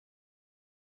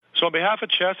So on behalf of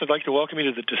CHEST, I'd like to welcome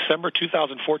you to the December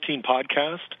 2014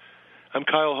 podcast. I'm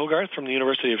Kyle Hogarth from the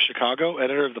University of Chicago,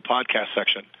 editor of the podcast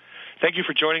section. Thank you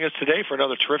for joining us today for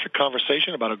another terrific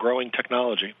conversation about a growing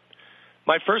technology.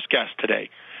 My first guest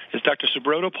today is Dr.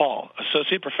 Subroto Pal,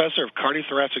 Associate Professor of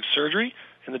Cardiothoracic Surgery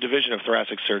in the Division of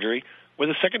Thoracic Surgery,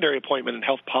 with a secondary appointment in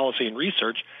health policy and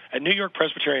research at New York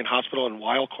Presbyterian Hospital and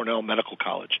Weill Cornell Medical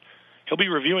College. He'll be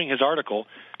reviewing his article,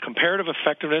 Comparative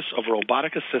Effectiveness of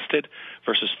Robotic-Assisted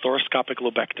versus Thoracoscopic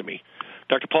Lobectomy.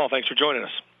 Dr. Pal, thanks for joining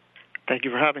us. Thank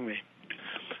you for having me.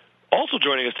 Also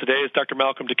joining us today is Dr.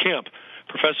 Malcolm DeCamp,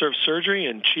 Professor of Surgery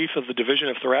and Chief of the Division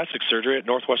of Thoracic Surgery at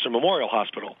Northwestern Memorial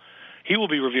Hospital. He will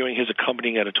be reviewing his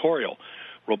accompanying editorial,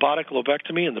 Robotic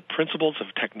Lobectomy and the Principles of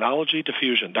Technology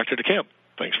Diffusion. Dr. DeCamp,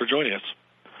 thanks for joining us.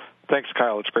 Thanks,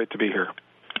 Kyle. It's great to be here.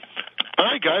 All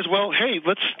right, guys. Well, hey,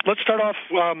 let's start off.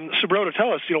 Subroto,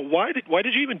 tell us, why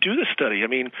did you even do this study? I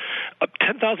mean,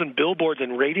 10,000 billboards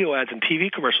and radio ads and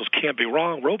TV commercials can't be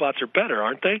wrong. Robots are better,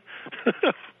 aren't they?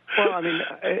 Well, I mean,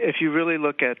 if you really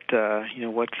look at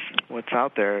what's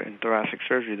out there in thoracic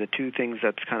surgery, the two things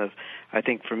that's kind of, I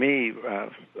think for me,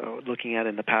 looking at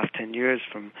in the past 10 years,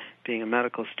 from being a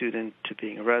medical student to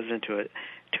being a resident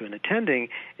to an attending,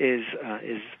 is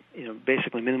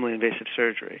basically minimally invasive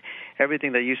surgery.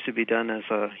 Everything that used to be done as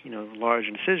a large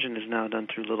incision is now done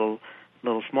through little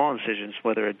small incisions,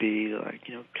 whether it be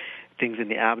things in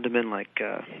the abdomen like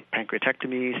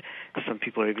pancreatectomies. Some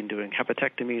people are even doing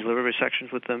hepatectomies, liver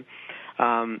resections with them,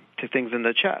 to things in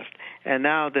the chest. And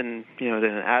now then an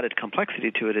added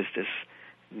complexity to it is this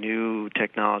new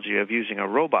technology of using a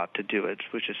robot to do it,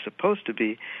 which is supposed to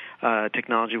be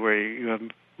technology where you have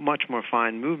much more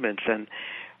fine movements. And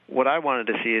what I wanted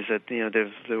to see is that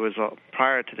there was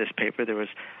prior to this paper there was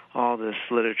all this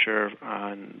literature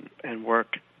and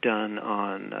work done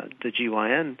on the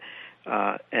GYN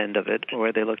end of it,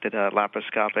 where they looked at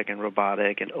laparoscopic and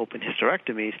robotic and open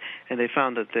hysterectomies, and they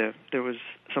found that there was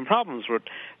some problems with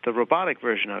the robotic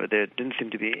version of it. There didn't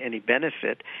seem to be any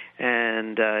benefit,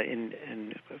 and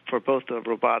for both the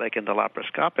robotic and the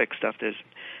laparoscopic stuff, there's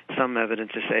some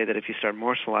evidence to say that if you start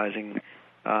morsalizing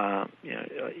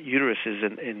uteruses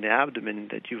in the abdomen,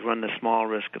 that you run the small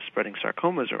risk of spreading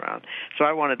sarcomas around. So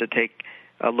I wanted to take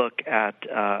a look at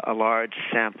a large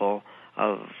sample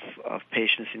of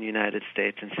patients in the United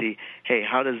States and see, hey,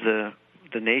 how does the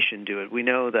nation do it? We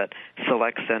know that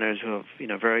select centers who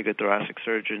have very good thoracic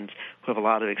surgeons who have a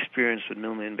lot of experience with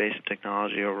minimally invasive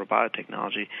technology or robotic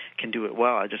technology can do it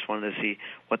well. I just wanted to see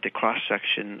what the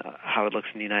cross-section, how it looks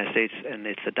in the United States and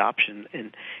its adoption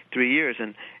in 3 years.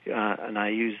 And I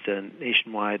used a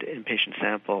nationwide inpatient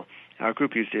sample. Our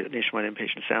group used a nationwide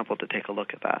inpatient sample to take a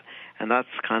look at that, and that's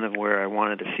kind of where I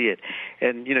wanted to see it.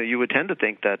 And you would tend to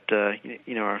think that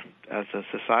as a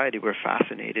society we're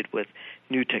fascinated with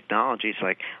new technologies.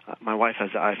 Like my wife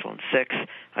has the iPhone 6.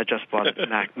 I just bought a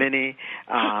Mac Mini.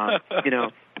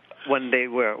 When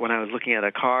I was looking at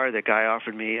a car, the guy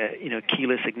offered me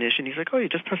keyless ignition. He's like, "Oh, you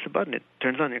just press the button, it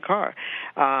turns on your car."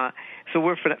 So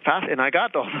we're fast, and I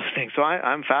got all those things. So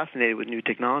I'm fascinated with new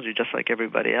technology, just like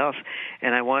everybody else,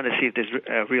 and I wanted to see if there's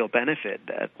a real benefit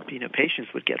that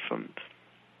patients would get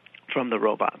from the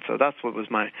robot. So that's what was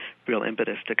my real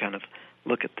impetus to kind of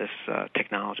look at this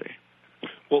technology.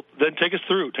 Well, then take us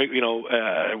through.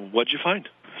 What'd you find?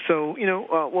 So,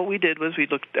 what we did was we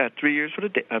looked at 3 years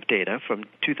worth of data from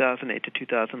 2008 to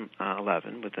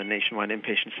 2011 with a nationwide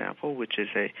inpatient sample, which is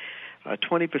a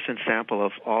 20% sample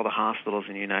of all the hospitals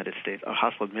in the United States,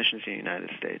 hospital admissions in the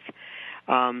United States.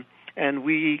 And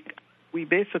we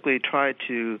basically tried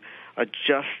to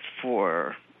adjust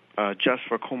for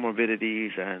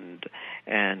comorbidities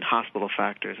and hospital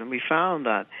factors. And we found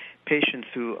that patients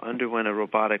who underwent a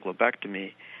robotic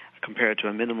lobectomy compared to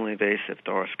a minimally invasive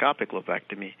thoracoscopic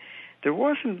lobectomy, there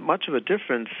wasn't much of a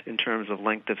difference in terms of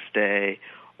length of stay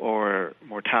or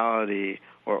mortality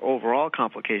or overall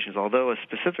complications, although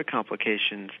specific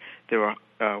complications they were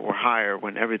higher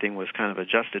when everything was kind of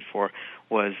adjusted for,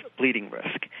 was bleeding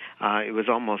risk. It was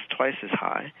almost twice as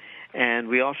high. And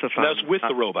we also found... That's with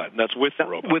the robot. That's with the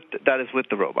robot. That is with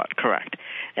the robot, correct.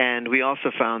 And we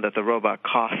also found that the robot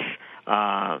costs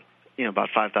about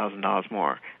 $5,000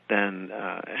 more than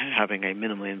having a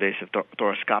minimally invasive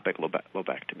thoracoscopic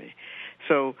lobectomy.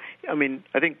 So, I mean,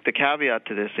 I think the caveat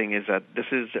to this thing is that this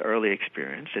is the early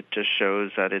experience. It just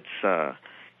shows that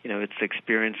it's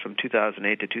experience from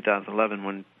 2008 to 2011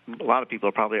 when a lot of people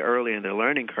are probably early in their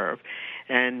learning curve.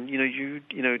 And,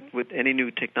 with any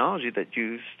new technology that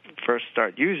you first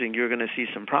start using, you're going to see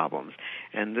some problems.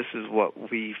 And this is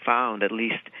what we found, at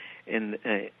least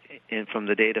from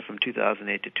the data from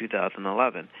 2008 to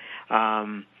 2011.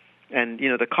 And,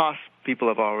 the cost people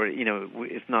have already,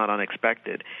 it's not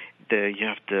unexpected. You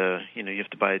have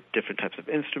to buy different types of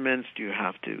instruments.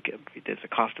 There's a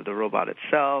cost of the robot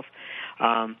itself,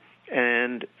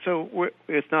 and so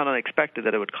it's not unexpected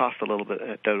that it would cost a little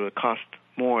bit. That it would cost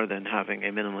more than having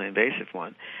a minimally invasive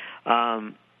one.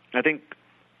 I think,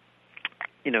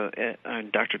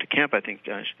 Dr. DeCamp, I think,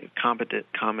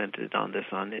 commented on this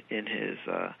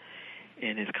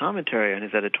in his commentary and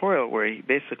his editorial, where he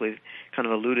basically kind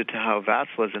of alluded to how VATS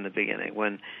was in the beginning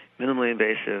when minimally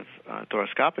invasive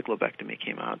thoracoscopic lobectomy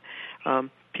came out.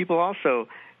 People also,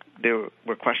 there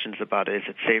were questions about, is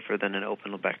it safer than an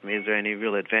open lobectomy? Is there any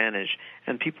real advantage?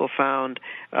 And people found,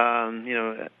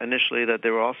 initially that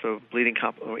there were also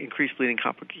increased bleeding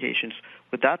complications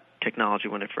with that technology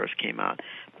when it first came out.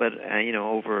 But,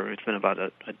 it's been about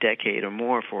a decade or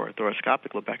more for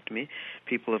thoracoscopic lobectomy.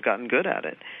 People have gotten good at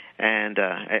it. And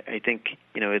I think,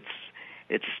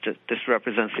 this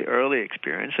represents the early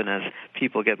experience. And as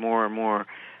people get more and more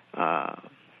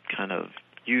kind of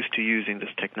used to using this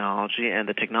technology and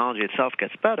the technology itself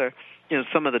gets better,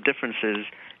 some of the differences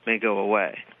may go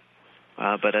away.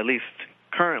 But at least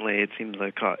currently, it seems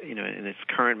like, in its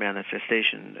current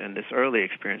manifestation and this early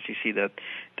experience, you see that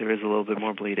there is a little bit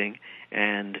more bleeding,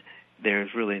 and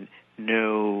there's really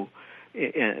there's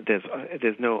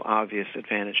no obvious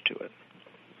advantage to it.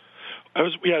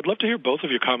 I'd love to hear both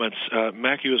of your comments,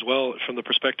 Mac, you as well, from the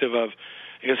perspective of,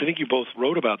 I think you both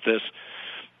wrote about this.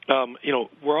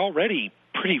 We're already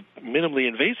pretty minimally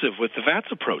invasive with the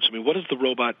VATS approach. I mean, what is the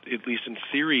robot, at least in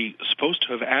theory, supposed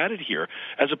to have added here,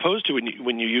 as opposed to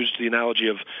when you used the analogy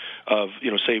of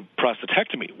say,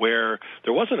 prostatectomy, where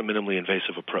there wasn't a minimally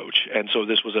invasive approach, and so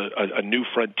this was a new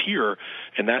frontier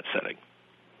in that setting?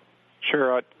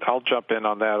 Sure, I'll jump in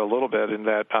on that a little bit. In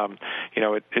that,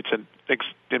 it's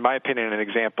in my opinion, an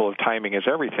example of timing is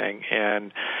everything.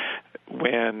 And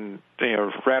when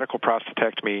radical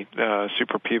prostatectomy,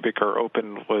 suprapubic or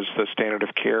open, was the standard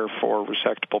of care for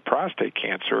resectable prostate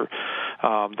cancer,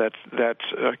 that's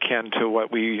akin to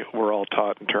what we were all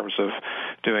taught in terms of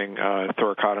doing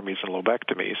thoracotomies and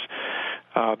lobectomies.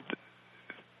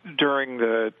 During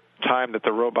the time that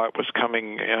the robot was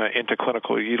coming into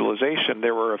clinical utilization,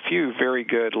 there were a few very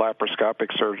good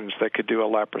laparoscopic surgeons that could do a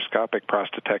laparoscopic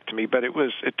prostatectomy, but it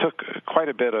took quite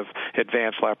a bit of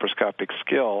advanced laparoscopic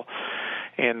skill.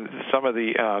 And some of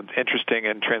the interesting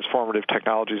and transformative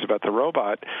technologies about the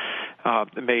robot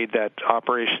made that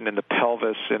operation in the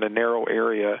pelvis in a narrow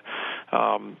area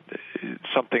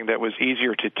something that was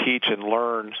easier to teach and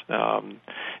learn,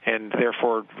 and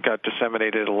therefore got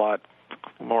disseminated a lot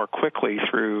more quickly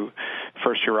through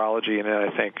first urology and then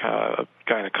I think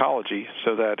gynecology,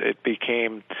 so that it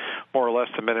became more or less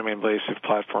the minimally invasive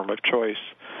platform of choice.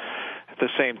 At the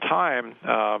same time,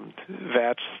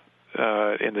 VATS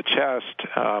in the chest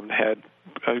had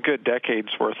a good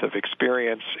decade's worth of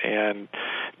experience and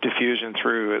diffusion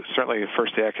through certainly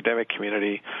first the academic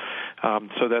community,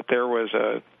 so that there was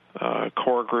a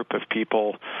core group of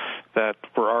people that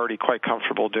were already quite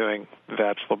comfortable doing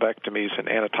VATS lobectomies and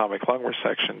anatomic lung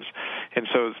resections. And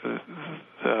so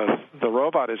the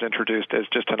robot is introduced as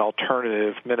just an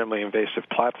alternative minimally invasive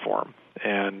platform.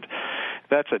 And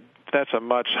that's a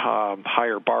much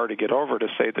higher bar to get over, to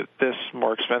say that this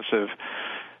more expensive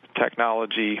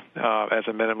technology as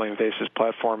a minimally invasive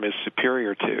platform is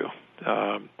superior to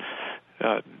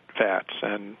VATS.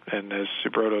 And as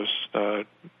Subroto's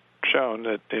shown,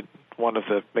 that one of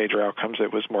the major outcomes,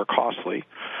 it was more costly.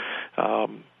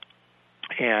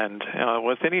 And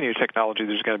with any new technology,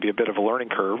 there's going to be a bit of a learning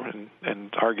curve,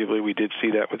 and arguably we did see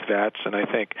that with VATS. And I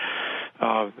think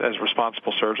as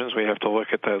responsible surgeons, we have to look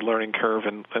at the learning curve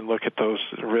and look at those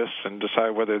risks and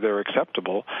decide whether they're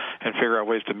acceptable and figure out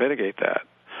ways to mitigate that,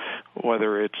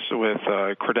 whether it's with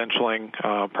credentialing,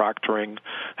 proctoring,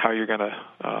 how you're going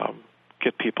to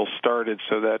get people started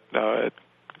so that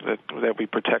that we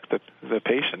protect the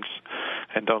patients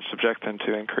and don't subject them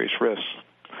to increased risks.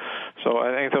 So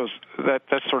I think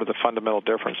that's sort of the fundamental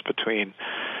difference between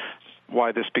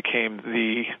why this became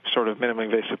the sort of minimally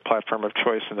invasive platform of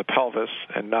choice in the pelvis,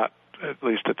 and not, at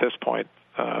least at this point,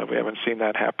 we haven't seen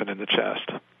that happen in the chest.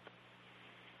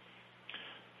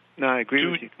 No, I agree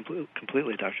with you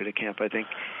completely, Dr. DeCamp. I think,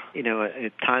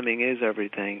 timing is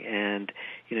everything, and,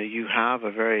 you have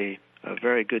a very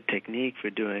good technique for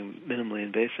doing minimally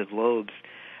invasive lobes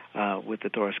with the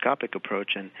thoracoscopic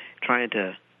approach, and trying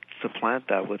to supplant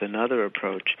that with another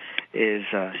approach is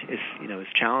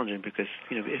challenging, because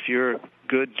if you're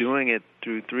good doing it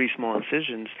through 3 small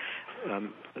incisions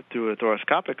through a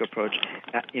thoracoscopic approach,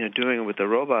 doing it with the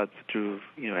robot through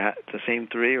at the same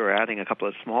 3 or adding a couple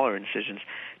of smaller incisions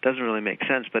doesn't really make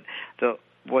sense. But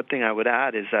one thing I would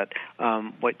add is that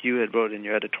what you had wrote in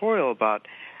your editorial about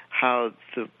how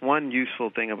the one useful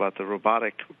thing about the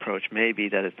robotic approach may be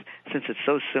that since it's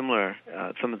so similar,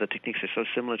 some of the techniques are so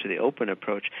similar to the open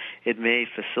approach, it may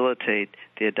facilitate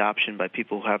the adoption by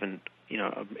people who haven't,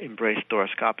 embraced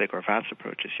thoracoscopic or VATS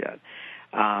approaches yet.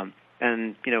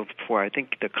 And for I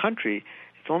think the country,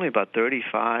 it's only about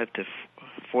 35 to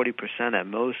 40% at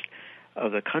most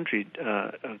of the country,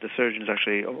 of the surgeons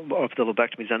actually, of the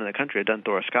lobectomies done in the country are done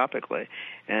thoracoscopically.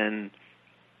 And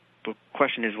the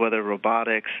question is whether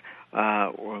robotics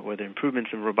or whether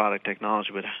improvements in robotic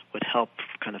technology would help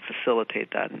kind of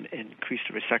facilitate that and increase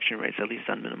the resection rates, at least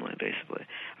done minimally invasively.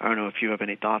 I don't know if you have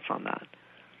any thoughts on that.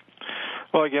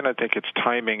 Well, again, I think it's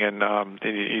timing, and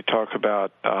you talk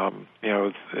about,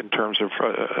 in terms of,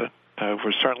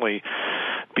 we're certainly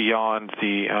beyond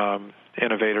the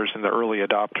innovators and the early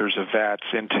adopters of VATS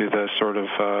into the sort of,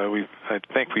 I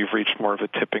think we've reached more of a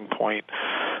tipping point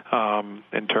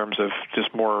in terms of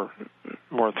just more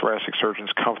thoracic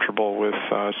surgeons comfortable with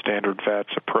standard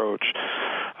VATS approach.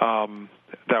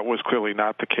 That was clearly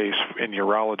not the case in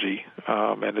urology,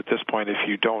 and at this point, if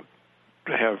you don't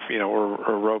have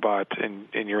a robot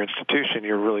in your institution,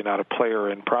 you're really not a player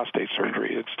in prostate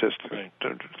surgery. It's just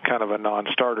kind of a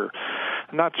non-starter.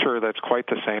 I'm not sure that's quite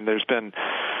the same. There's been,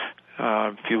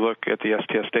 if you look at the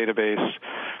STS database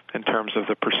in terms of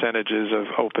the percentages of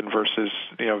open versus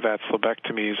VATS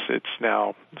lobectomies, it's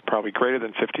now probably greater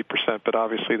than 50%, but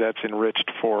obviously that's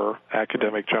enriched for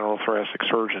academic general thoracic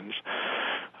surgeons.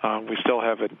 We still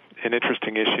have an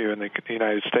interesting issue in the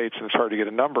United States, and it's hard to get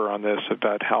a number on this,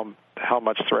 about how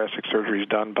much thoracic surgery is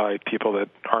done by people that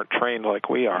aren't trained like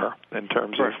we are in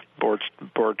terms of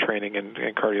board training in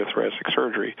cardiothoracic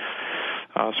surgery.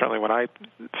 Certainly when I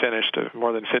finished,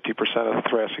 more than 50% of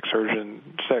thoracic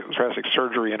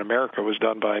surgery in America was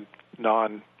done by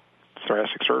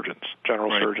non-thoracic surgeons,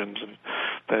 general surgeons, and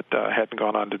that hadn't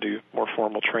gone on to do more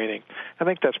formal training. I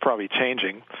think that's probably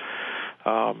changing.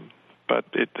 But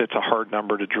it's a hard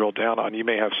number to drill down on. You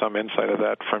may have some insight of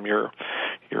that from your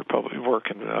public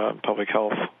work in public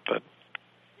health, but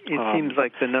it seems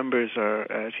like the numbers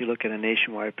are, if you look at a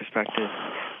nationwide perspective,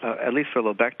 at least for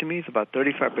lobectomies, about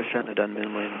 35% are done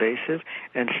minimally invasive,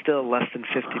 and still less than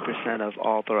 50% of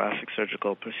all thoracic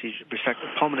surgical procedures,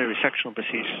 pulmonary resectional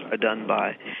procedures, are done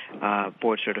by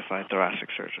board-certified thoracic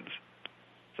surgeons.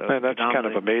 So and that's kind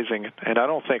of amazing, and I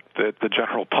don't think that the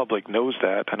general public knows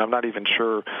that, and I'm not even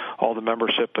sure all the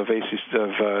membership of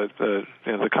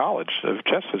the College of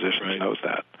Chest Physicians knows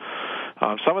that.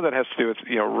 Some of that has to do with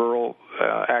rural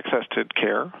access to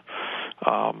care,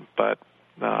 but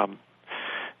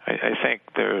I think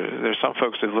there's some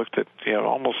folks that looked at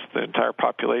almost the entire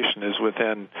population is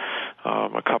within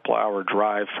a couple-hour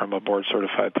drive from a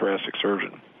board-certified thoracic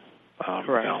surgeon.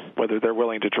 Whether they're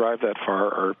willing to drive that far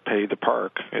or pay to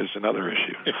park is another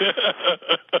issue.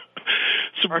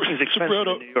 Parking is expensive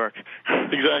in New York.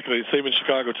 Exactly. Same in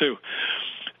Chicago, too.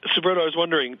 Subroto, I was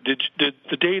wondering, did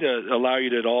the data allow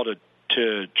you at all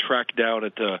to track down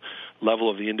at the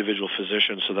level of the individual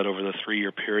physician so that over the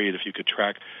 3-year period, if you could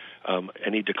track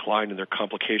any decline in their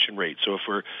complication rate? So if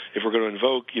we're going to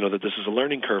invoke, that this is a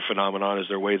learning curve phenomenon, is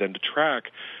there a way then to track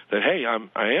that, hey,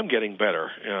 I am getting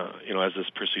better, as this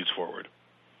proceeds forward?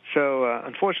 So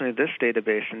unfortunately, this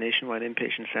database, the nationwide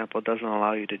inpatient sample, doesn't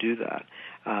allow you to do that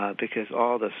because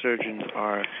all the surgeons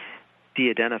are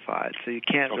de-identified, so you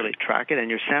can't really track it, and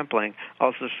you're sampling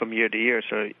also from year to year,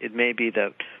 so it may be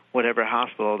that whatever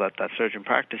hospital that surgeon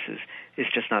practices is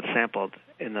just not sampled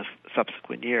in the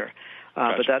subsequent year.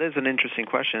 But that is an interesting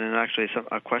question, and actually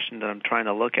a question that I'm trying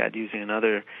to look at using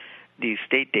these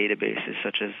state databases,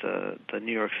 such as the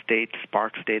New York State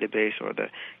Sparks database or the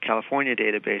California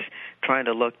database, trying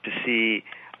to look to see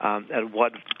at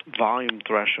what volume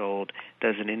threshold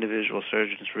does an individual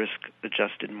surgeon's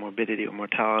risk-adjusted morbidity or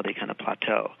mortality kind of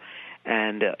plateau.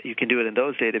 And you can do it in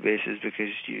those databases because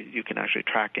you can actually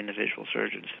track individual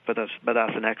surgeons. But that's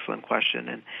an excellent question,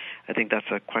 and I think that's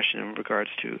a question in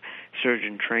regards to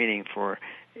surgeon training for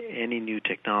any new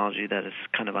technology that is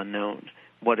kind of unknown.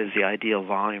 What is the ideal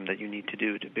volume that you need to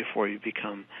do before you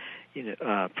become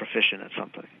proficient at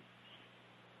something?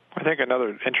 I think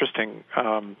another interesting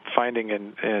finding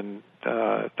in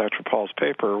Dr. Paul's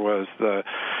paper was the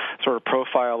sort of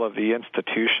profile of the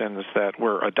institutions that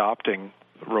were adopting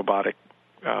robotic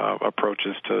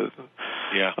approaches to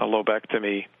a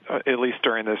lobectomy, at least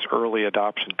during this early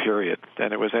adoption period.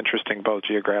 And it was interesting both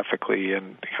geographically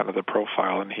and kind of the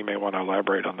profile, and he may want to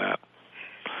elaborate on that.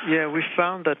 Yeah, we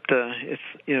found that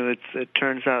it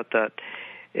turns out that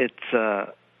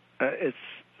it's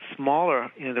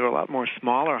smaller. There are a lot more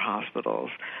smaller hospitals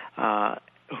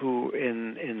who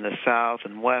in the South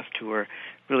and West who are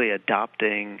really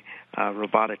adopting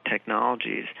robotic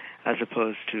technologies as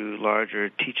opposed to larger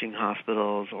teaching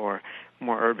hospitals or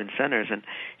more urban centers. And,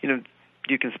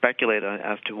 you can speculate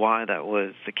as to why that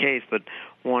was the case, but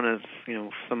one of,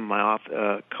 some of my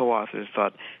co-authors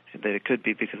thought that it could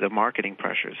be because of marketing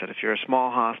pressures, that if you're a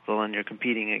small hospital and you're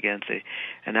competing against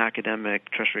an academic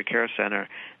tertiary care center,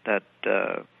 that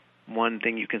one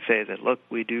thing you can say is that, look,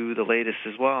 we do the latest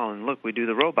as well, and look, we do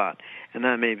the robot. And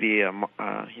that may be,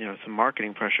 some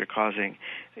marketing pressure causing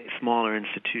smaller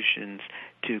institutions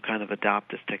to kind of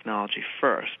adopt this technology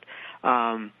first.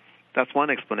 That's one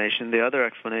explanation. The other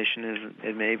explanation is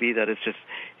it may be that it's just,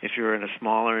 if you're in a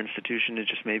smaller institution, it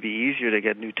just may be easier to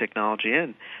get new technology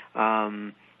in.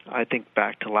 I think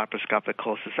back to laparoscopic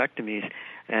cholecystectomies,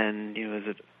 and, as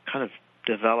it kind of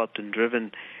developed and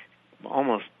driven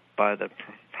almost by the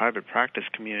private practice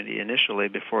community initially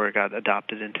before it got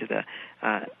adopted into the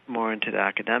more into the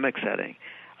academic setting.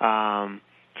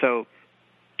 So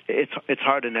it's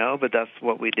hard to know, but that's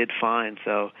what we did find.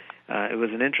 So it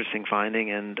was an interesting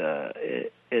finding, and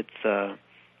you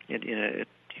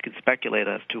can speculate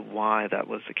as to why that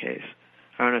was the case.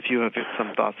 I don't know if you have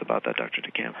some thoughts about that, Dr.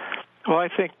 DeCamp. Well, I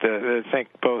think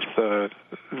both the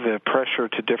pressure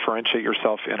to differentiate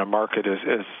yourself in a market is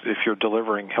if you're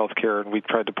delivering healthcare, and we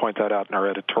tried to point that out in our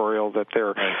editorial, that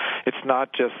it's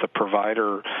not just the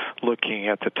provider looking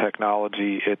at the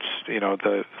technology. It's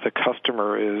the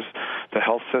customer is the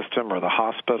health system or the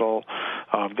hospital.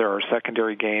 There are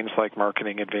secondary gains like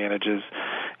marketing advantages,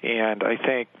 and I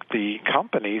think the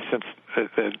company, since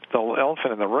the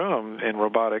elephant in the room in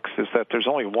robotics is that there's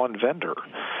only one vendor.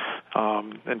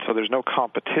 And so there's no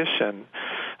competition,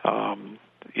 in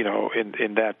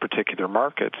that particular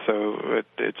market. So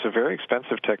it's a very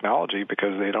expensive technology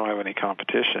because they don't have any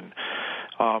competition.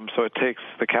 So it takes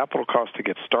the capital costs to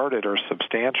get started are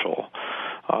substantial.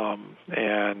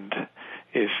 And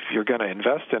if you're going to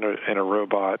invest in a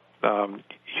robot,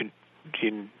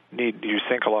 you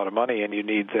sink a lot of money, and you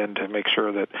need then to make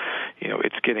sure that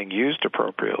it's getting used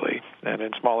appropriately. And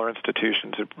in smaller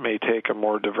institutions, it may take a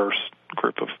more diverse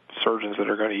group of surgeons that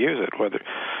are going to use it. Whether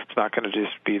it's not going to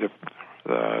just be the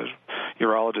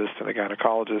urologist and the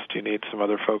gynecologist, you need some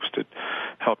other folks to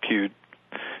help you,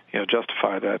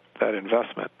 justify that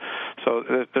investment. So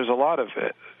there's a lot of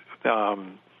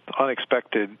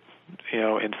unexpected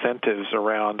incentives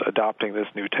around adopting this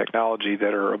new technology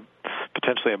that are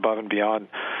potentially above and beyond,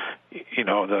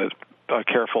 a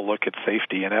careful look at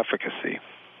safety and efficacy.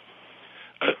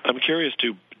 I'm curious,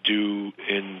 do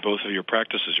in both of your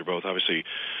practices, you're both obviously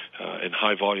in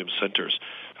high-volume centers,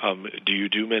 do you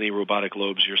do many robotic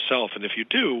lobes yourself? And if you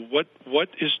do,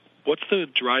 what's the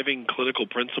driving clinical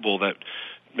principle that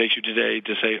makes you today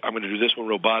to say, I'm going to do this one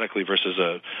robotically versus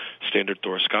a standard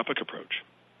thoracoscopic approach?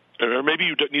 Or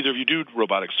maybe neither of you do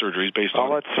robotic surgeries based on...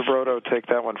 I'll let Subroto take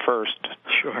that one first.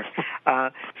 Sure.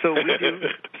 So we do.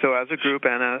 So as a group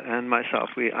and myself,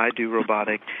 I do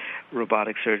robotic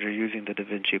surgery using the Da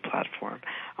Vinci platform.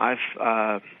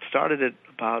 I've started it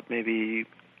about maybe,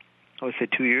 I would say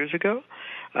 2 years ago.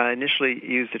 I initially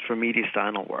used it for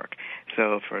mediastinal work,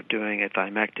 so for doing a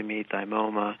thymectomy,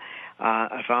 thymoma.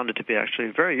 I found it to be actually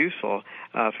very useful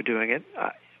for doing it.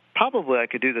 Probably I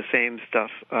could do the same stuff,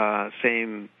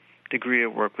 same degree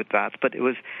of work with VATS, but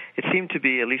it seemed to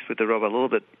be, at least with the robot, a little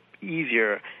bit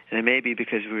easier, and it may be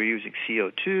because we were using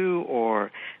CO2 or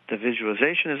the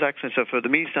visualization is excellent. So for the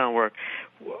mediastinal work,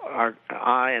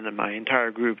 I and my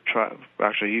entire group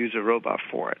actually use a robot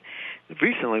for it.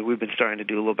 Recently, we've been starting to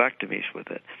do lobectomies with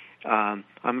it.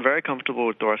 I'm very comfortable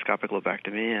with thoracoscopic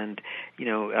lobectomy, and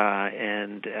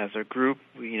and as a group,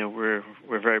 we're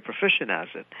very proficient as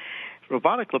it.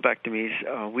 Robotic lobectomies,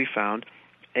 we found,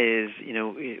 is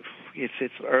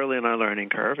it's early in our learning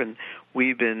curve, and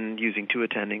we've been using 2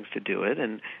 attendings to do it,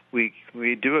 and we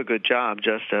do a good job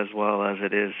just as well as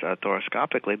it is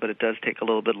thoracoscopically, but it does take a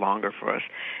little bit longer for us.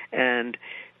 And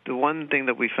the one thing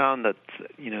that we found that's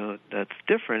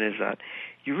different is that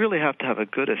you really have to have a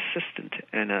good assistant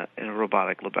in a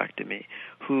robotic lobectomy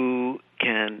who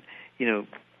can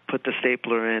put the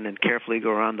stapler in and carefully go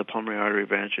around the pulmonary artery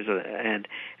branches and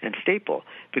staple,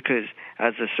 because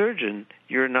as a surgeon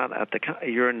you're not at the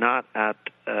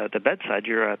bedside,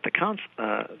 you're at the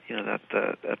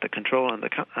at the control and the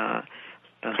console,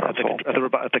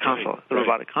 the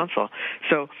robotic console.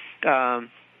 So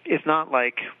it's not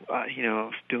like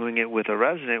doing it with a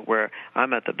resident where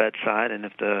I'm at the bedside, and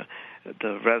if the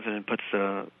resident puts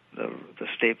the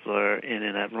stapler in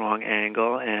a wrong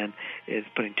angle and is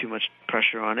putting too much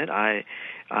pressure on it, I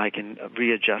can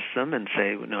readjust them and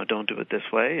say, no, don't do it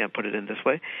this way, and put it in this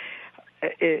way.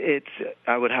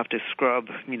 I would have to scrub,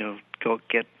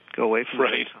 go away from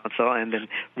the console and then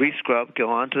re-scrub, go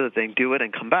onto the thing, do it,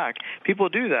 and come back. People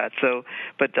do that,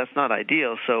 but that's not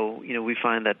ideal. So, we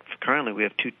find that currently we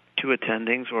have two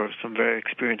attendings or some very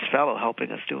experienced fellow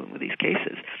helping us dealing with these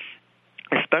cases,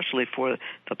 especially for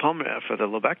the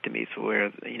lobectomies,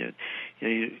 where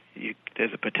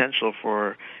there's a potential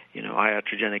for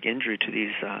iatrogenic injury to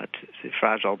these to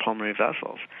fragile pulmonary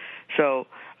vessels. So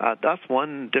that's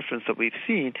one difference that we've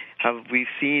seen. Have we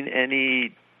seen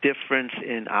any difference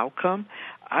in outcome?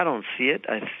 I don't see it.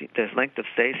 The length of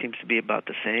stay seems to be about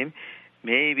the same.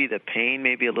 Maybe the pain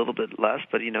may be a little bit less,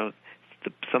 but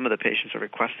some of the patients are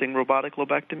requesting robotic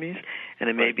lobectomies, and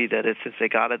it may be that since they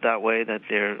got it that way, that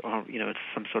it's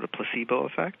some sort of placebo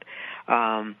effect.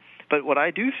 But what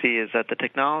I do see is that the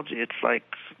technology, it's like,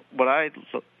 what I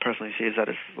personally see is that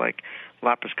it's like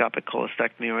laparoscopic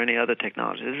cholecystectomy or any other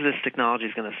technology. This technology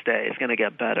is going to stay. It's going to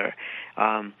get better.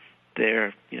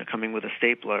 They're coming with a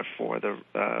stapler for the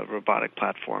robotic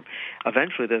platform.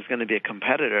 Eventually, there's going to be a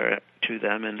competitor to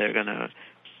them, and they're going to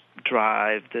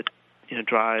drive the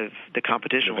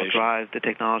competition, will drive the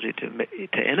technology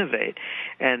to innovate.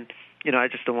 And I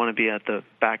just don't want to be at the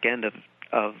back end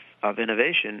of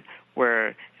innovation,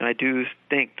 where I do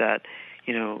think that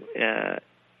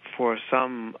for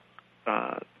some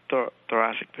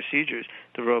thoracic procedures,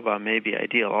 the robot may be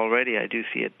ideal. Already, I do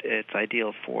see it's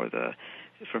ideal for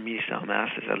mediastinal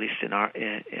masses, at least in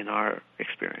our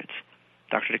experience.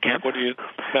 Dr. DeCamp? What do you,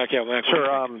 Mac? Yeah, Mac.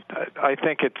 Sure. I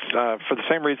think it's for the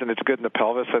same reason it's good in the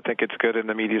pelvis. I think it's good in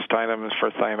the mediastinum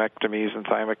for thymectomies and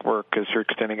thymic work, because you're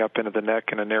extending up into the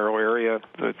neck in a narrow area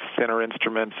with thinner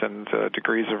instruments and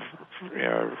degrees of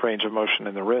range of motion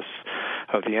in the wrists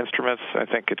of the instruments. I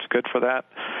think it's good for that.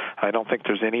 I don't think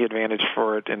there's any advantage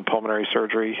for it in pulmonary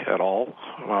surgery at all.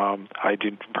 I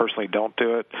personally don't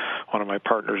do it. One of my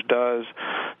partners does.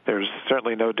 There's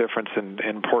certainly no difference in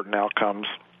important outcomes.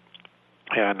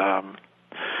 And I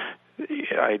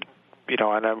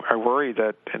worry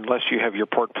that unless you have your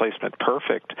port placement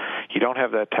perfect, you don't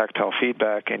have that tactile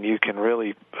feedback, and you can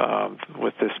really,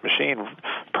 with this machine,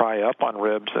 pry up on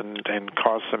ribs and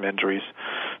cause some injuries.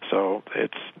 So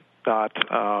it's not.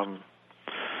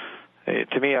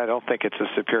 To me, I don't think it's a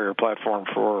superior platform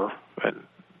for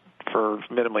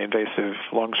minimally invasive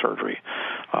lung surgery.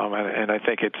 And I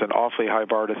think it's an awfully high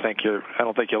bar to think I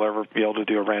don't think you'll ever be able to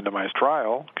do a randomized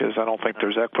trial, because I don't think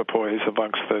there's equipoise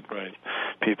amongst the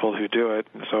people who do it.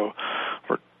 And so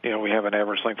we have an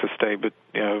average length of stay, but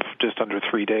just under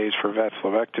 3 days for VATS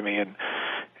lobectomy, and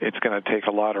it's going to take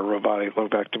a lot of robotic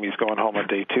lobectomies going home on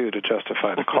day 2 to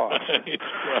justify the cost.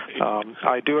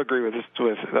 I do agree with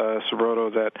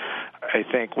Soroto that I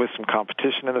think with some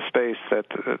competition in the space that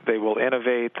they will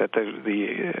innovate, that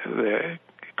the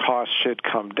cost should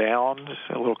come down.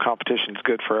 A little competition is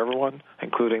good for everyone,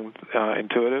 including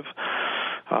Intuitive.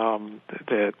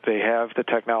 That they have the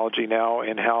technology now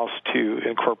in-house to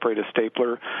incorporate a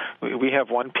stapler. We have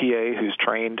one PA who's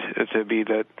trained to be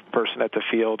the person at the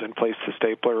field and place the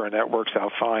stapler, and that works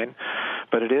out fine.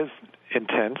 But it is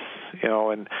intense,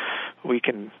 and we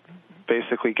can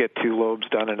basically get 2 lobes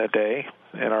done in a day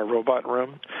in our robot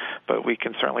room, but we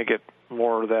can certainly get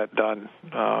more of that done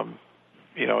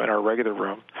in our regular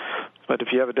room. But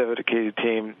if you have a dedicated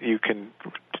team, you can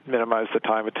minimize the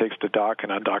time it takes to dock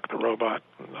and undock the robot.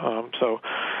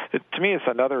 To me, it's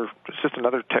just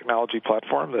another technology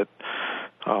platform that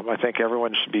I think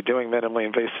everyone should be doing minimally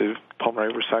invasive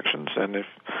pulmonary resections, and if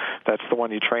that's the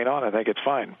one you train on, I think it's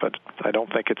fine. But I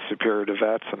don't think it's superior to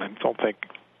VATS, and I don't think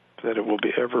that it will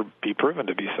ever be proven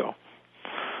to be so.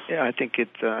 Yeah, I think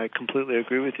I completely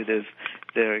agree with you.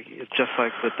 It's just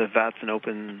like with the VATS and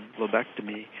open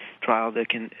lobectomy trial,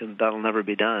 that'll never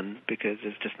be done, because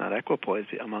it's just not equipoise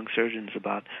among surgeons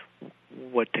about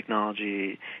what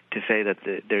technology to say that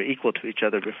they're equal to each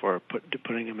other before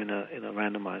putting them in a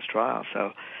randomized trial.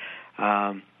 So,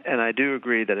 and I do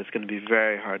agree that it's going to be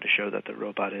very hard to show that the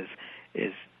robot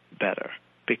is better,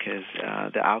 because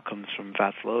the outcomes from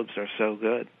VATS lobes are so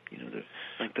good. The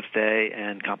length of stay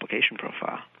and complication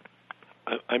profile.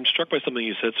 I'm struck by something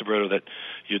you said, Soroto, that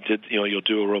you'll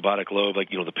do a robotic lobe, like,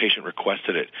 the patient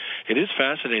requested it. It is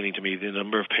fascinating to me, the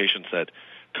number of patients that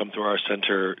come through our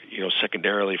center,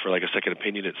 secondarily for like a second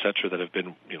opinion, et cetera, that have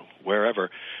been,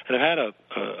 wherever, and have had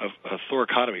a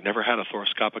thoracotomy, never had a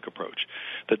thoracoscopic approach.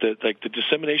 That the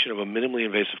dissemination of a minimally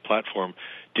invasive platform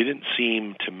didn't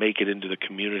seem to make it into the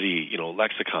community,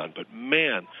 lexicon. But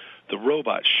man, the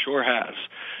robot sure has,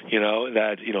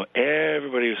 that,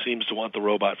 everybody seems to want the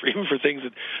robot even for things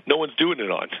that no one's doing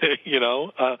it on,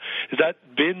 Has that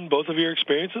been both of your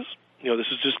experiences? this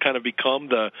has just kind of become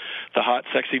the hot,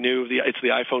 sexy new. It's the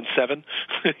iPhone 7.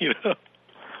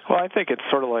 Well, I think it's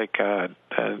sort of like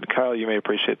Kyle. You may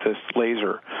appreciate this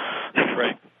laser,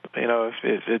 right?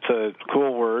 It's a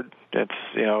cool word. It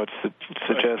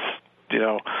suggests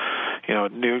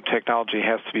new technology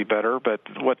has to be better. But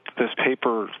what this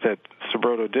paper that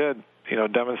Subroto did,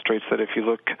 demonstrates that if you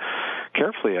look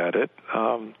carefully at it,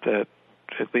 that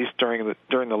at least during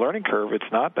the learning curve,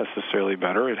 it's not necessarily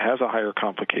better. It has a higher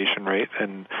complication rate,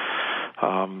 and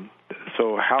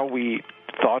so how we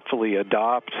thoughtfully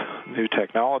adopt new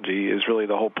technology is really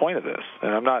the whole point of this.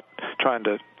 And I'm not trying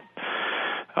to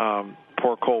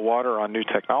pour cold water on new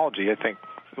technology. I think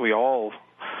we all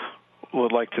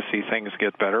would like to see things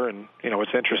get better. And,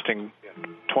 it's interesting,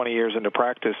 20 years into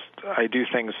practice, I do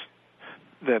things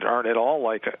that aren't at all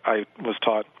like I was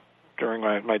taught during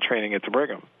my training at the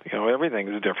Brigham. Everything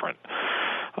is different.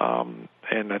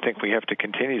 And I think we have to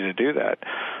continue to do that.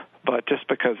 But just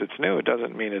because it's new, it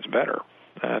doesn't mean it's better.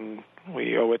 And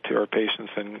we owe it to our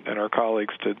patients and our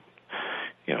colleagues to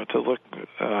look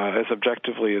as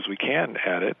objectively as we can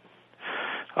at it,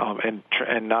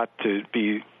 and not to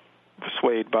be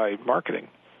swayed by marketing.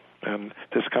 And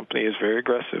this company is very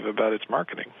aggressive about its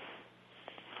marketing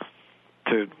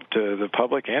to the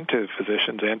public and to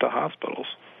physicians and to hospitals.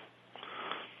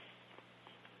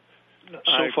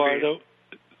 So far, though.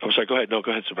 Oh, sorry. Go ahead. No,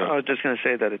 go ahead, Subroto. I was just going to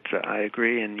say that I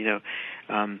agree, and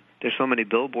there's so many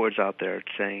billboards out there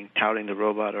touting the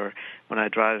robot. Or when I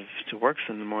drive to work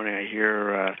in the morning, I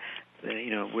hear,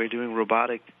 we're doing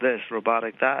robotic this,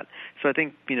 robotic that. So I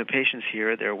think patients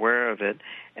hear it, they're aware of it,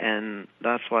 and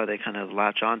that's why they kind of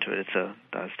latch onto it.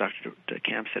 As Dr.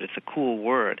 DeCamp said, it's a cool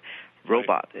word.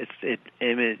 Robot. Right.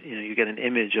 You get an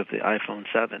image of the iPhone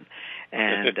 7,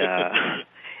 and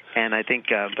and I think,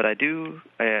 but I do,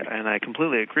 and I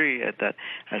completely agree that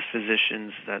as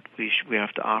physicians that we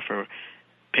have to offer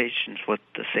patients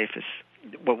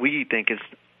what we think is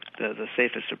the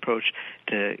safest approach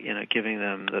to giving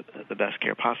them the best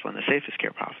care possible and the safest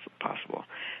care possible.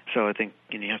 So I think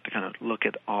you have to kind of look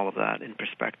at all of that in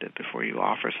perspective before you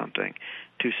offer something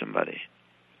to somebody.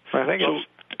 I think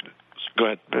go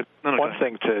ahead. One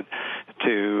thing to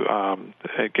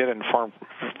get informed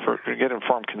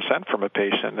consent from a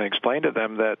patient and explain to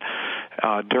them that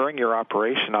during your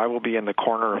operation, I will be in the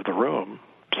corner of the room,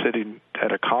 sitting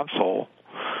at a console,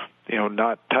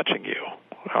 not touching you.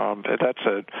 That's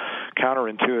a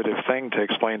counterintuitive thing to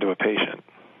explain to a patient.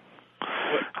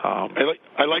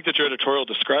 I like that your editorial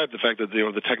described the fact that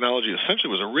the technology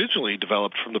essentially was originally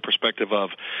developed from the perspective of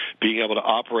being able to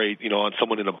operate, on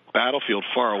someone in a battlefield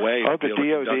far away. Oh, the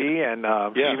DoD and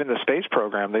even the space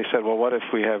program. They said, well, what if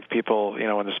we have people,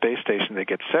 in the space station that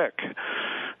get sick?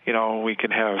 We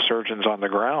can have surgeons on the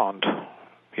ground,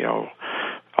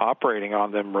 operating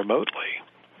on them remotely.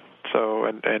 So,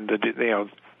 and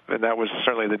that was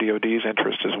certainly the DoD's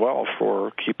interest as well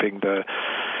for keeping the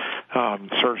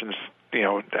surgeons,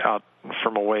 out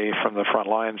from away from the front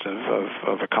lines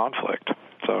of a conflict.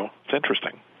 So it's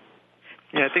interesting.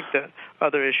 Yeah, I think the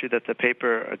other issue that the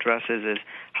paper addresses is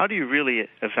how do you really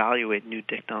evaluate new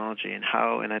technology, and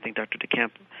I think Dr.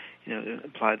 DeCamp,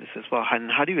 applied this as well.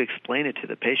 And how do you explain it to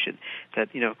the patient that,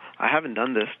 I haven't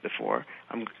done this before.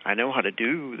 I know how to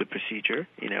do the procedure,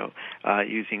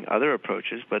 using other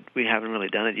approaches, but we haven't really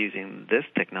done it using this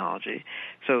technology.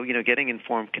 So, getting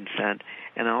informed consent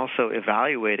and also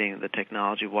evaluating the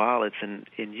technology while it's in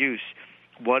use.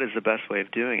 What is the best way of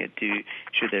doing it?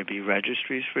 Should there be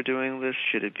registries for doing this?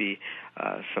 Should it be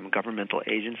some governmental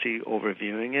agency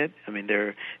overviewing it? I mean,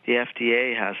 the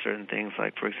FDA has certain things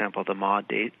like, for example, the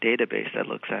MAUDE database that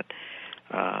looks at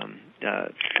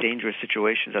dangerous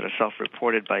situations that are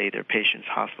self-reported by either patients,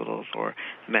 hospitals, or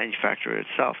the manufacturer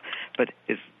itself. But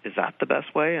is that the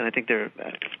best way? And I think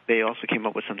they also came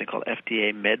up with something called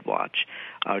FDA MedWatch,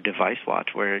 or Device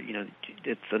Watch, where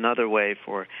it's another way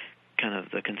for kind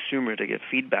of the consumer to get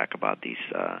feedback about these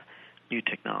new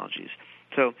technologies.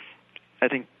 So I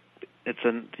think it's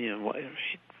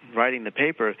writing the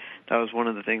paper, that was one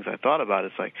of the things I thought about.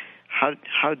 It's like,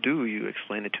 how do you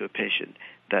explain it to a patient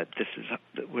that this is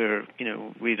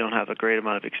we don't have a great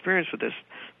amount of experience with this,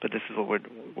 but this is what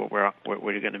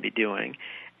we're going to be doing,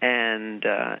 and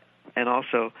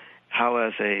also how,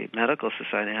 as a medical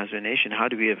society, as a nation, how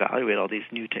do we evaluate all these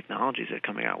new technologies that are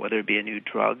coming out, whether it be a new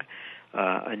drug,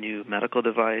 a new medical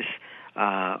device,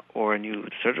 or a new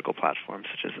surgical platform,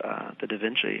 such as the Da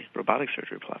Vinci robotic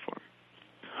surgery platform.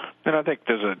 And I think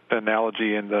there's an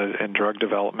analogy in drug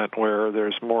development where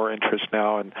there's more interest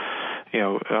now in,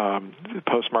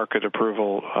 post-market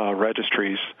approval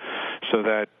registries, so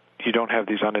that you don't have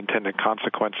these unintended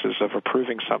consequences of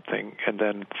approving something and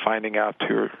then finding out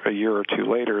a year or two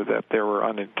later that there were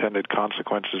unintended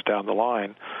consequences down the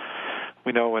line.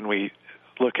 We know when we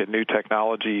look at new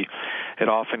technology, it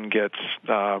often gets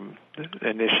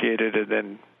initiated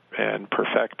and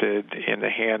perfected in the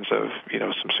hands of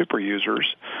some super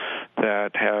users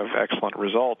that have excellent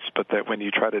results, but that when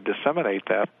you try to disseminate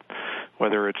that,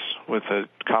 whether it's with a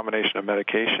combination of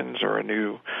medications or a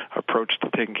new approach to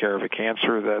taking care of a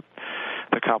cancer, that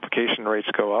the complication rates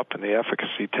go up and the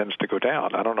efficacy tends to go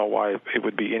down. I don't know why it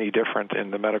would be any different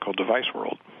in the medical device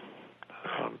world.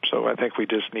 So I think we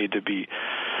just need to be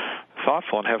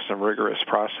thoughtful and have some rigorous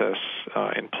process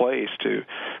in place to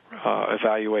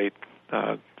evaluate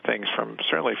things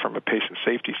certainly from a patient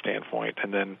safety standpoint.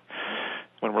 And then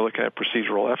when we're looking at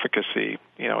procedural efficacy,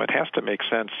 it has to make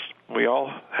sense. We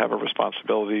all have a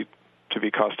responsibility to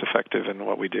be cost effective in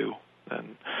what we do.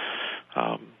 And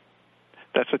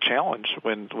that's a challenge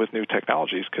with new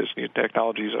technologies, because new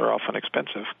technologies are often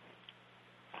expensive.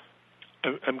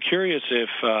 I'm curious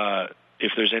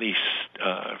if there's any,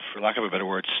 for lack of a better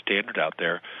word, standard out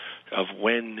there of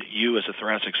when you as a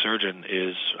thoracic surgeon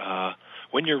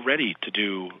when you're ready to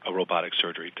do a robotic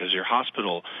surgery. Does your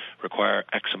hospital require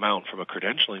X amount from a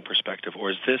credentialing perspective,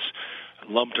 or is this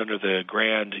lumped under the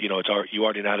grand, you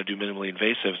already know how to do minimally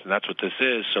invasives, and that's what this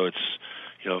is, so it's,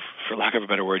 for lack of a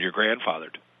better word, you're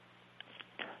grandfathered?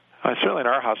 Certainly in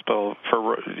our hospital,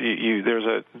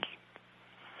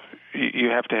 you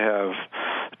have to have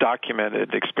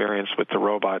documented experience with the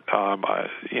robot,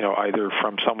 either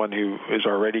from someone who is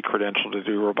already credentialed to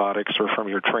do robotics or from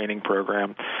your training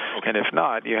program. Okay. And if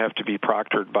not, you have to be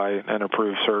proctored by an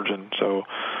approved surgeon. So,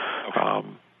 okay.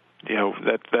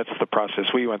 That's the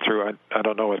process we went through. I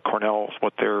don't know at Cornell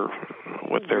what their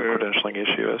credentialing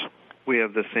issue is. We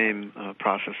have the same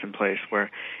process in place where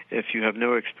if you have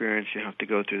no experience, you have to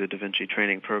go through the Da Vinci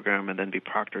training program and then be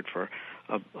proctored for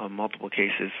multiple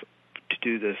cases to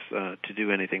do this, to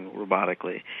do anything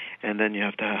robotically. And then you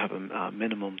have to have a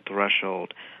minimum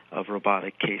threshold of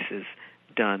robotic cases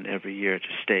done every year to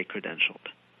stay credentialed.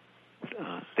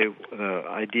 The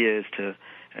idea is to,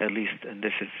 at least in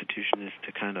this institution, is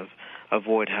to kind of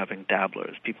avoid having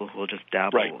dabblers, people who will just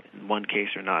dabble right. in one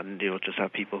case or not, and you'll just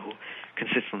have people who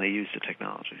consistently use the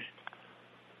technology.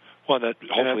 Well,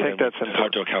 hopefully that's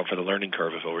hard to account for the learning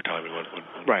curve over time.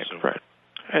 Right.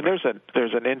 And there's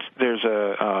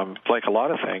like a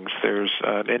lot of things. There's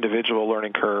an individual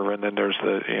learning curve, and then there's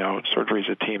surgery's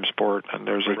a team sport, and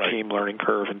there's a team learning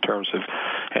curve in terms of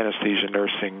anesthesia,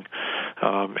 nursing,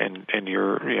 and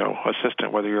your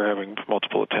assistant, whether you're having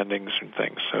multiple attendings and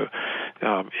things. So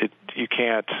you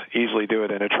can't easily do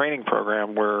it in a training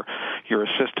program where your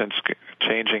assistant's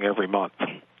changing every month.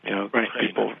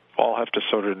 People all have to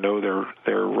sort of know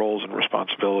their roles and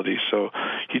responsibilities. So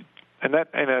And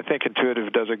I think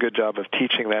Intuitive does a good job of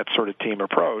teaching that sort of team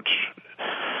approach.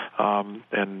 I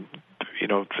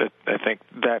think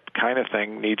that kind of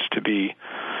thing needs to be,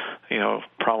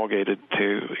 promulgated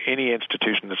to any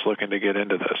institution that's looking to get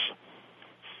into this.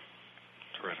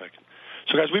 Terrific.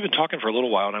 So, guys, we've been talking for a little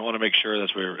while, and I want to make sure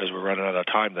as we're running out of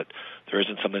time that there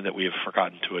isn't something that we have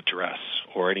forgotten to address,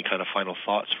 or any kind of final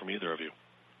thoughts from either of you.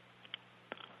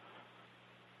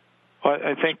 Well,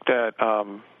 I think that.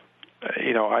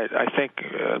 I think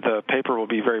the paper will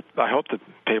be very. I hope the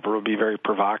paper will be very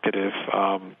provocative,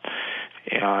 and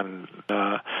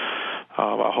I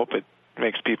hope it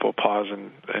makes people pause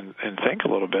and think a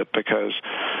little bit, because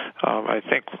I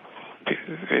think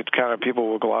it kind of people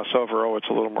will gloss over. Oh, it's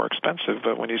a little more expensive,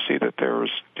 but when you see that there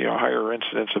was higher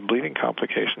incidence of bleeding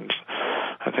complications,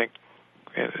 I think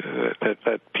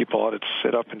that people ought to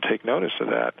sit up and take notice of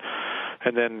that.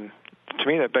 And then, to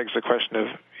me, that begs the question of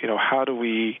how do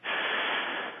we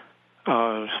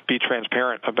be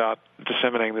transparent about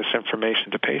disseminating this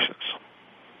information to patients,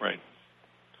 right?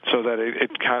 So that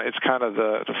it's kind of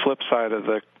the flip side of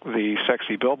the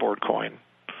sexy billboard coin.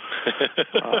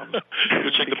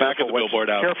 Check the back of the billboard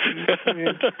out.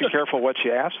 Be careful what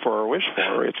you ask for or wish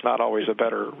for. It's not always a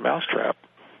better mousetrap.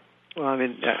 Well,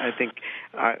 I think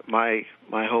my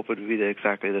hope would be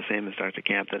exactly the same as Dr.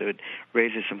 Camp, that it would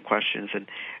raise some questions and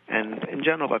in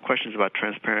general about questions about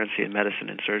transparency in medicine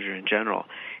and surgery in general.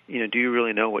 Do you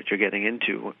really know what you're getting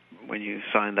into when you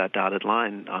sign that dotted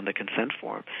line on the consent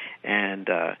form? And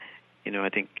I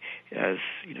think as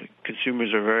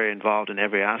consumers are very involved in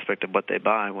every aspect of what they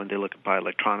buy. When they look at buy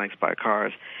electronics, buy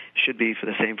cars, it should be for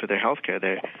the same for their healthcare.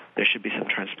 There should be some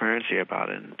transparency about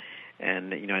it.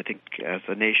 And I think as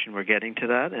a nation we're getting to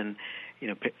that, and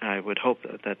I would hope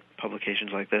that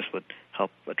publications like this would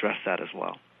help address that as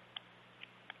well.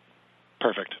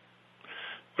 Perfect.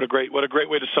 What a great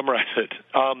way to summarize it.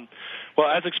 Well,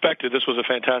 as expected, this was a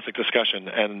fantastic discussion,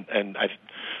 and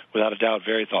without a doubt,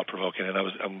 very thought-provoking. And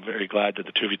I'm very glad that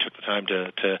the two of you took the time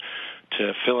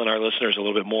to fill in our listeners a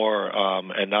little bit more.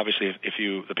 And obviously,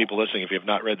 if the people listening, if you have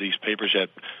not read these papers yet,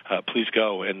 please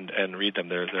go and read them.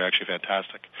 They're actually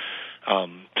fantastic.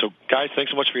 So, guys,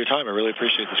 thanks so much for your time. I really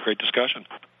appreciate this great discussion.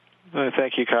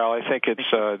 Thank you, Kyle. I think it's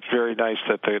very nice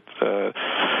that the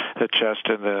CHEST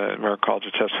and the American College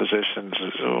of Chest Physicians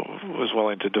was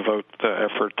willing to devote the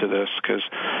effort to this, because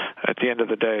at the end of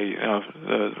the day,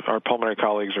 our pulmonary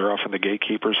colleagues are often the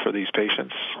gatekeepers for these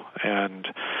patients, and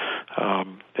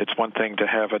it's one thing to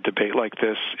have a debate like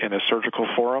this in a surgical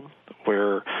forum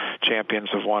where champions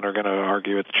of one are going to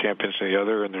argue with the champions of the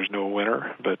other, and there's no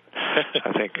winner. But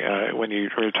I think when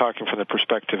you're talking from the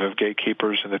perspective of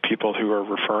gatekeepers and the people who are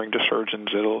referring to surgeons,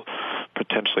 it'll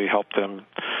potentially help them,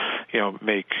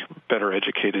 make better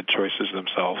educated choices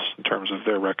themselves in terms of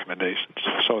their recommendations.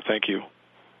 So thank you.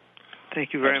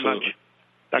 Thank you very Absolutely. much.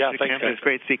 Dr. Thanks, Kemp, it's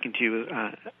great speaking to you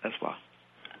as well.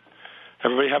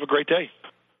 Everybody have a great day.